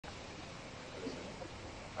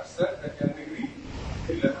asal dan yang negeri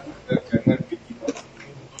ialah jangan dikibat.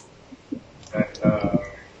 Dan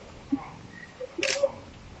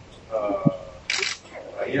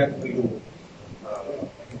rakyat perlu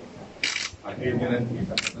akhirnya nanti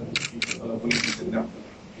kalau boleh ditendang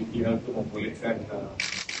hal itu membolehkan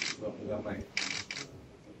ramai.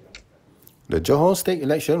 The Johor state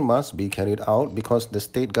election must be carried out because the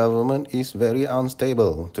state government is very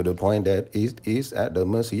unstable to the point that it is at the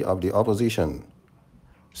mercy of the opposition.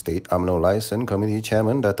 State Umno Liaison Committee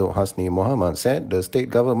Chairman Datuk Hasni Mohammad said the state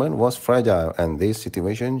government was fragile and this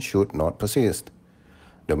situation should not persist.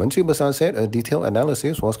 The menteri besar said a detailed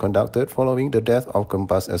analysis was conducted following the death of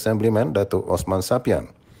Kempas assemblyman Datuk Osman Sapian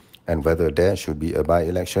and whether there should be a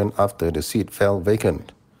by-election after the seat fell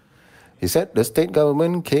vacant. He said the state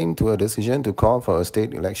government came to a decision to call for a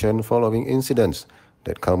state election following incidents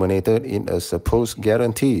that culminated in a supposed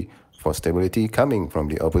guarantee for stability coming from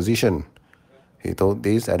the opposition. He told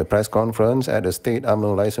this at a press conference at the State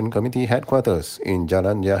Umno Liaison Committee headquarters in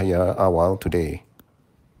Jalan Yahya Awal today.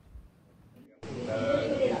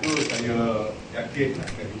 Itu saya yakin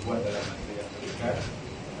akan dibuat dalam masa yang terdekat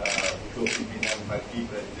untuk pimpinan parti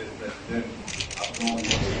Presiden UMNO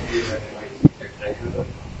yang sendiri dan yang lain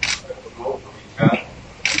perlu berbincang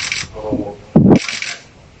untuk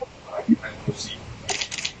bahagian kursi.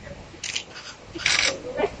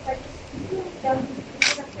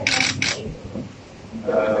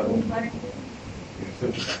 Itu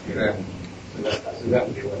kira sudah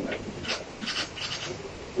Dewan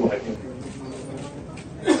itu hanya